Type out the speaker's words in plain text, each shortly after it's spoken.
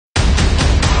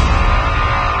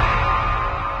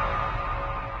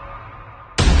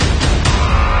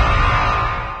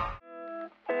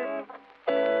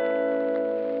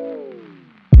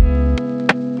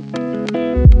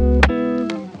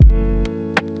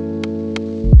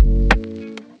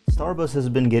Starbuzz has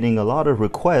been getting a lot of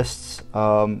requests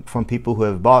from people who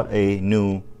have bought a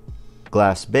new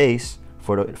glass base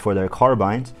for their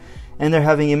carbines, and they're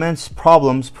having immense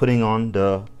problems putting on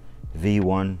the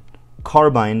V1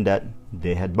 carbine that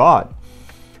they had bought.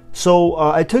 So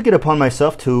I took it upon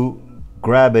myself to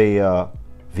grab a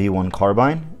V1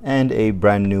 carbine and a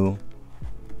brand new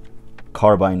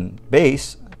Carbine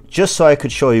base, just so I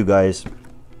could show you guys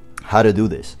how to do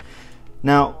this.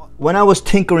 Now, when I was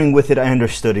tinkering with it, I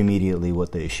understood immediately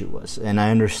what the issue was, and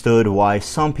I understood why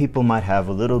some people might have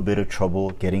a little bit of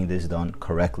trouble getting this done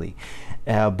correctly.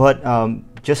 But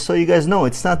just so you guys know,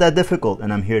 it's not that difficult,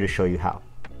 and I'm here to show you how.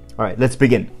 All right, let's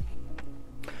begin.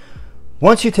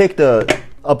 Once you take the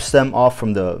up stem off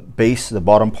from the base, the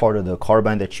bottom part of the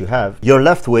carbine that you have, you're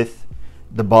left with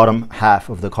the bottom half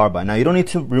of the carbine. Now, you don't need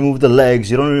to remove the legs,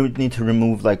 you don't really need to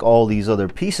remove like all these other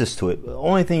pieces to it. The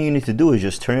only thing you need to do is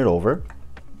just turn it over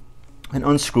and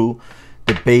unscrew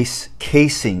the base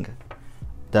casing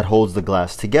that holds the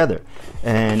glass together,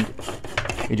 and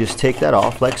you just take that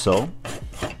off like so.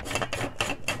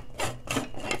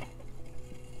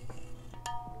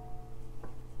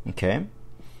 Okay,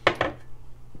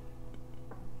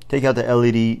 take out the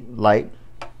LED light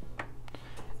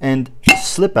and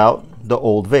slip out the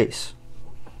old vase.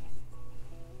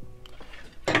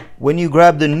 When you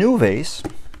grab the new vase,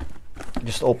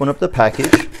 just open up the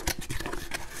package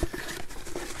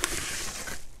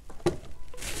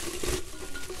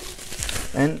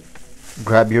and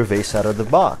grab your vase out of the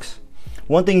box.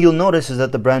 One thing you'll notice is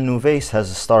that the brand new vase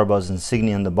has a Starbuzz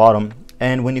insignia on the bottom,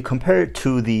 and when you compare it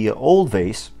to the old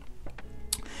vase,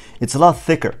 it's a lot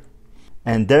thicker,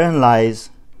 and therein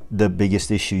lies the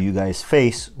biggest issue you guys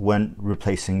face when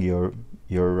replacing your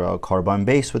carbine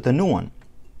base with a new one.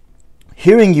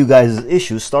 Hearing you guys'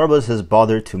 issues, Starbuzz has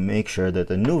bothered to make sure that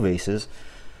the new vases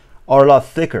are a lot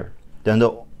thicker than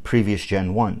the previous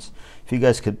gen ones. If you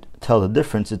guys could tell the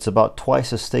difference, it's about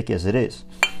twice as thick as it is.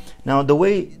 Now, the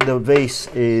way the vase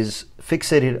is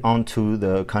fixated onto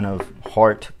the kind of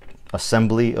heart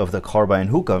assembly of the carbine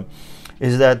hookah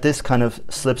is that this kind of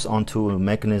slips onto a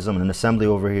mechanism, an assembly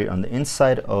over here on the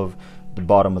inside of the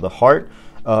bottom of the heart,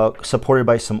 supported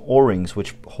by some O-rings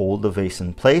which hold the vase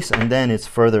in place, and then it's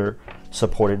further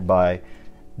supported by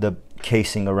the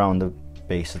casing around the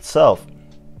base itself.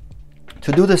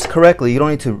 To do this correctly, you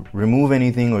don't need to remove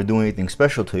anything or do anything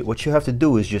special to it. What you have to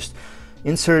do is just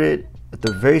insert it at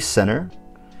the very center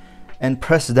and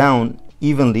press down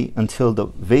evenly until the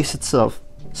vase itself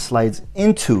slides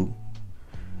into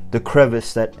the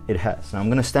crevice that it has. Now I'm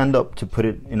going to stand up to put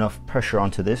enough pressure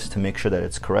onto this to make sure that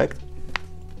it's correct.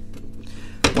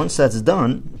 Once that's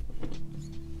done,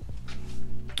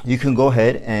 you can go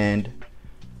ahead and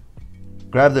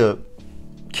grab the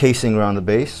casing around the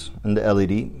base and the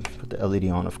LED. Put the LED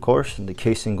on, of course, and the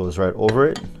casing goes right over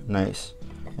it, nice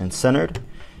and centered.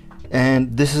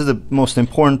 And this is the most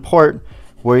important part,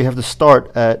 where you have to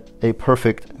start at a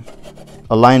perfect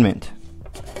alignment.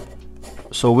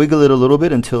 So wiggle it a little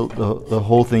bit until the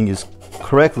whole thing is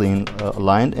correctly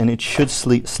aligned, and it should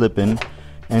slip in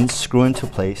and screw into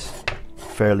place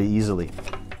fairly easily.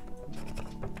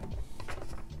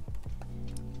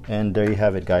 And there you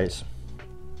have it, guys.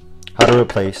 How to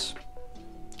replace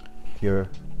your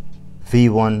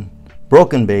V1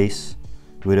 broken base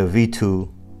with a V2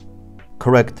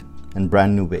 correct and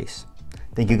brand new base.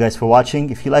 Thank you guys for watching.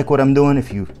 If you like what I'm doing,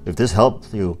 if this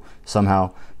helped you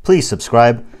somehow, please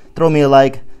subscribe. Throw me a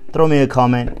like, throw me a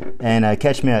comment, and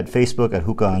catch me at Facebook at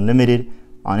Hookah Unlimited,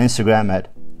 on Instagram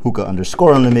at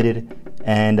Hookah_Unlimited,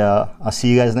 and I'll see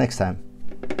you guys next time.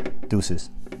 Deuces.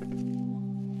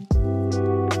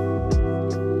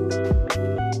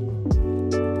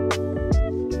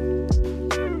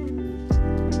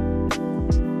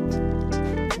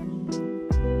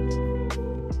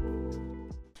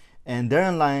 And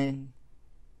therein line,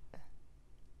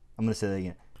 I'm gonna say that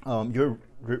again. You're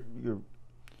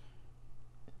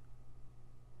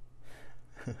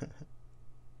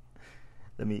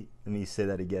let me say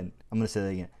that again. I'm gonna say that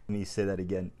again. Let me say that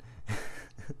again.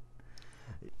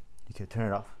 You can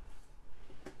turn it off.